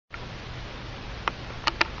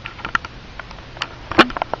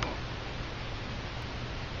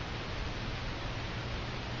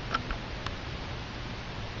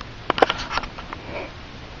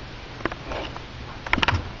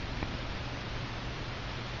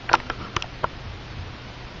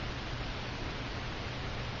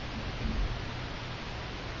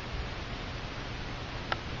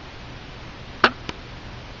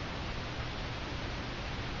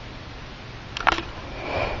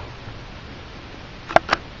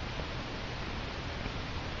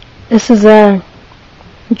This is a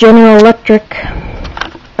General Electric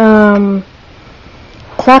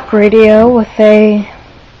clock radio with a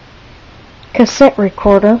cassette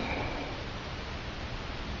recorder.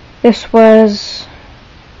 This was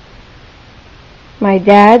my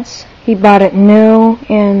dad's. He bought it new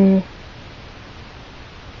in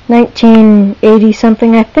 1980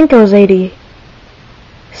 something. I think it was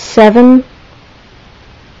 87.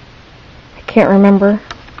 I can't remember.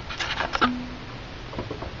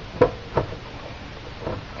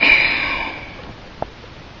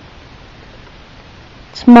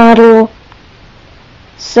 It's model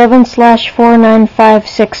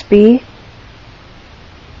 7/4956B.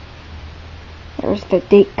 There's the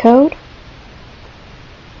date code.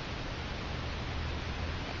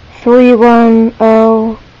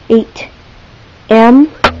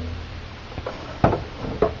 3108M.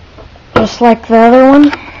 Just like the other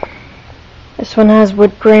one. This one has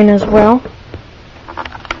woodgrain as well.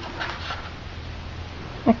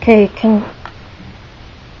 Okay,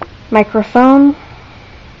 microphone.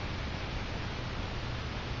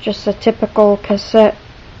 Just a typical cassette.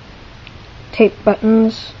 Tape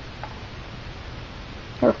buttons.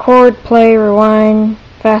 Record, play, rewind,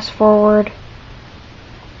 fast forward,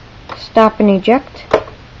 stop and eject,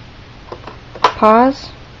 pause,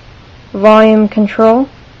 volume control.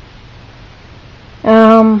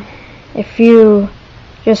 If you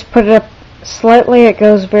just put it up slightly, it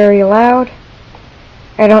goes very loud.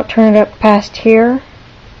 I don't turn it up past here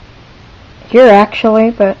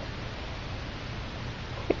actually, but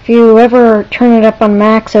if you ever turn it up on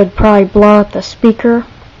max, it would probably blow out the speaker.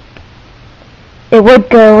 It would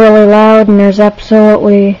go really loud, and there's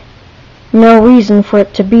absolutely no reason for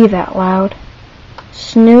it to be that loud.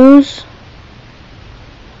 Snooze.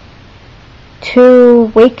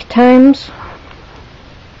 2 wake times.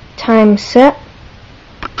 Time set.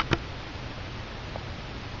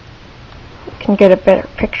 You can get a better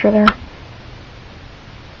picture there.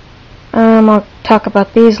 I'll talk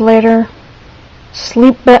about these later.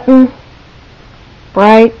 Sleep button.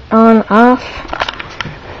 Bright, on, off.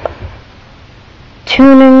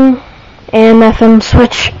 Tuning, AM FM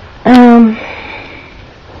switch.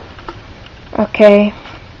 Okay.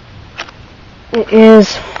 It is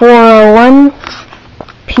 4:01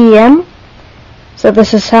 p.m. So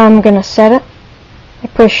this is how I'm gonna set it. I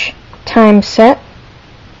push time set,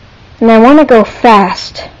 and I want to go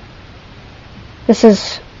fast. This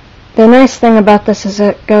is the nice thing about this is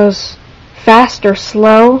it goes fast or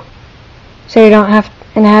slow, so you don't have,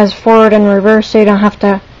 and it has forward and reverse, so you don't have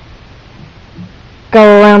to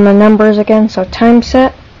go around the numbers again. So time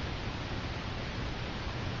set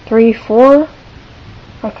 3, 4.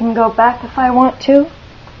 I can go back if I want to.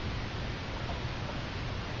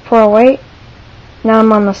 408. Now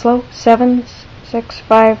I'm on the slow. 7, 6,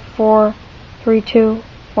 5, 4, 3, 2,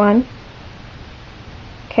 1.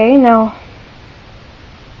 Okay, now,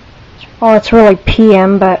 well, it's really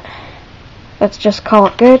PM, but let's just call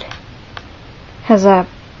it good. Has a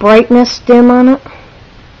brightness dim on it,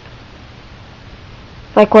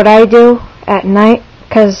 like what I do at night,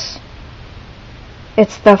 because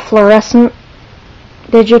it's the fluorescent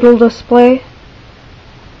digital display.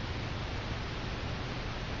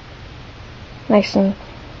 Nice and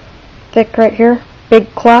thick right here.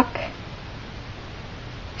 Big clock.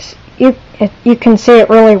 You can see it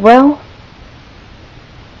really well.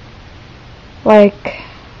 Like,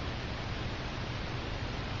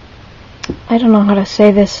 I don't know how to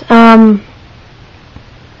say this.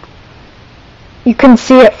 You can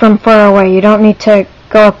see it from far away. You don't need to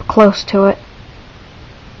go up close to it.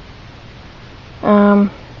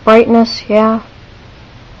 Brightness, yeah.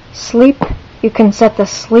 Sleep, you can set the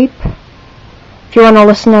sleep if you want to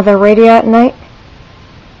listen to the radio at night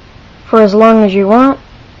for as long as you want.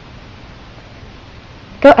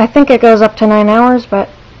 I think it goes up to 9 hours, but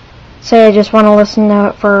say I just want to listen to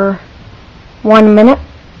it for 1 minute.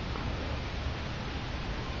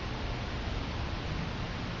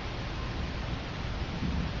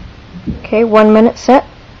 Okay, 1 minute set.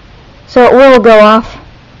 So it will go off.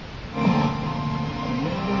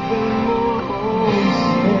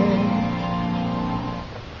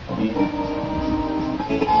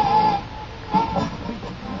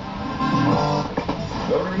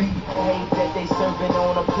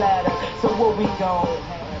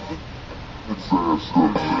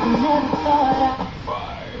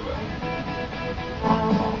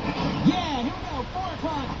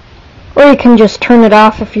 Or you can just turn it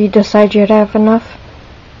off if you decide you'd have enough.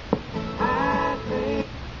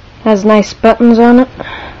 Has nice buttons on it.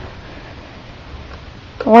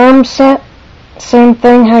 Alarm set. Same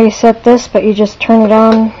thing how you set this, but you just turn it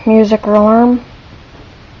on, music or alarm.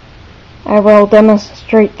 I will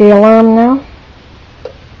demonstrate the alarm now.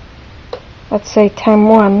 Let's say time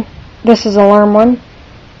 1. This is alarm 1.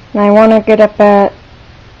 And I want to get up at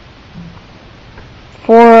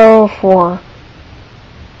 4:04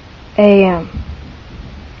 a.m.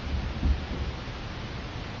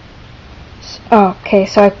 Okay,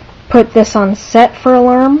 so I put this on set for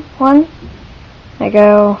alarm 1. I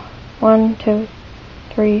go 1, 2,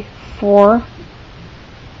 3, 4.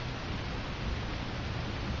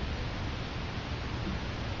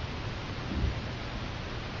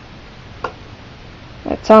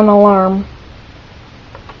 It's on alarm.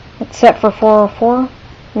 It's set for 4:04.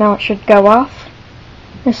 Now it should go off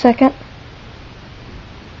in a second.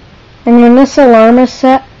 And when this alarm is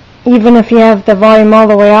set, even if you have the volume all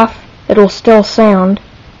the way off, it'll still sound.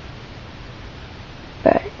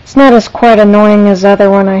 But it's not as quite annoying as the other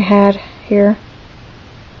one I had here.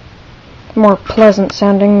 It's more pleasant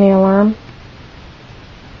sounding, the alarm.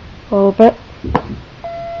 A little bit.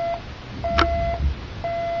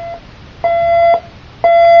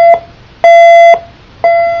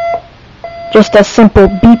 Just a simple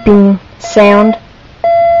beeping sound.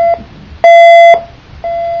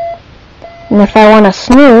 And if I want to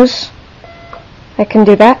snooze, I can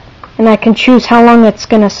do that. And I can choose how long it's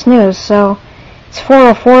going to snooze. So it's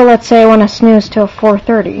 4:04, let's say I want to snooze till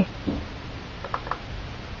 4:30.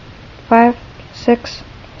 5, 6,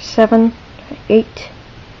 7, 8,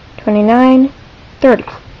 29, 30.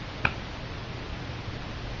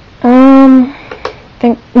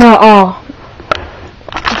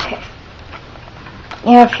 Okay.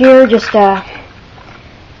 You have here just I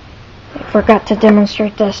forgot to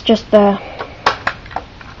demonstrate this, just the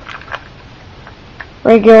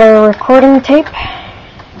regular recording tape.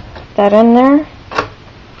 That in there.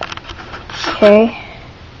 Okay.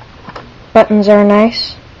 Buttons are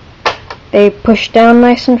nice. They push down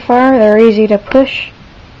nice and far. They're easy to push.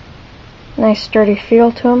 Nice sturdy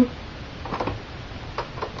feel to them.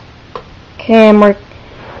 Okay,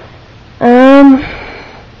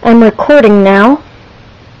 I'm recording now.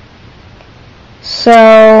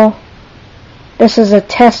 So this is a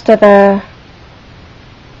test of the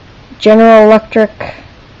General Electric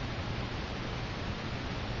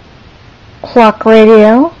clock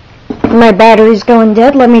radio. My battery's going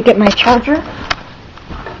dead. Let me get my charger.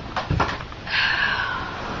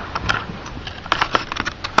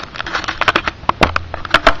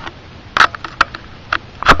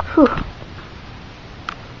 Whew.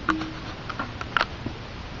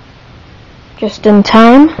 Just in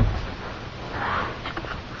time.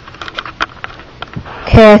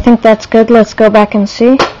 Okay, I think that's good. Let's go back and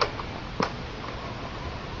see.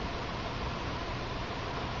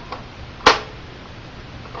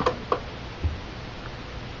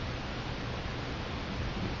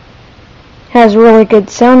 Has really good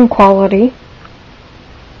sound quality,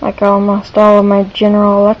 like almost all of my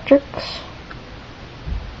General Electrics.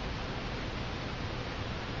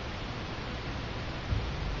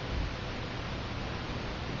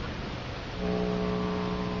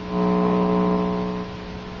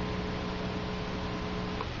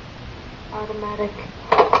 Automatic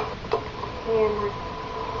camera.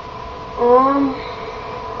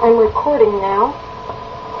 I'm recording now.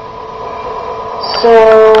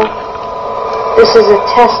 So this is a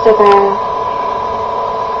test of a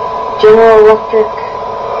General Electric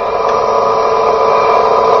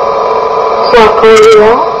clock radio.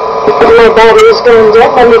 My battery's going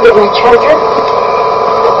dead. Let me get my charger.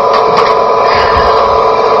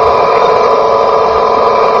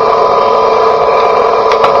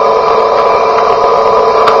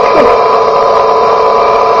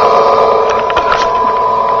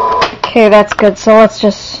 Okay, that's good. So let's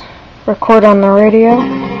just record on the radio.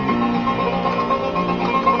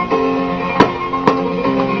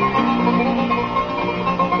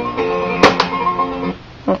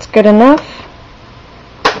 That's good enough.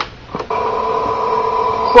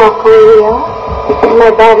 Clock radio.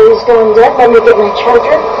 My battery's going dead. Let me get my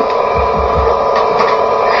charger.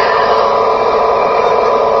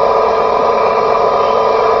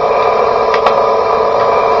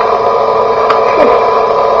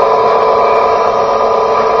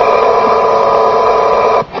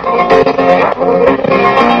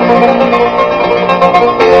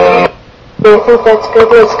 I think that's good.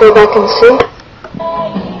 Let's go back and see.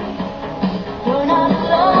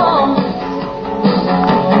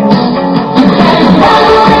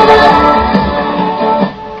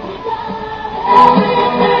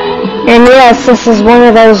 And yes, this is one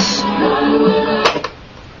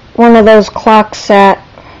of those clocks that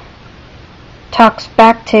talks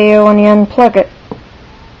back to you when you unplug it.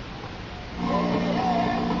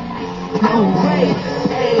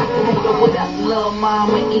 what up, lil'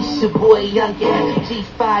 mama? It's your boy Youngin.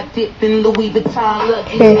 G5 dipping Louis Vuitton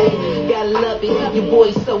lucky. Gotta love it. Your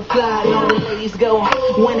boy so fly. And all the ladies go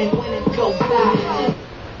winning, go fly.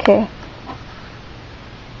 Okay.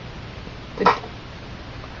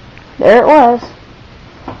 There it was.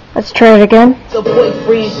 Let's try it again. So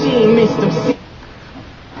boyfriend, she ain't missed him.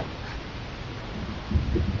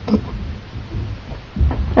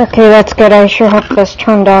 Okay, that's good. I sure hope this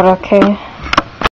turned out okay.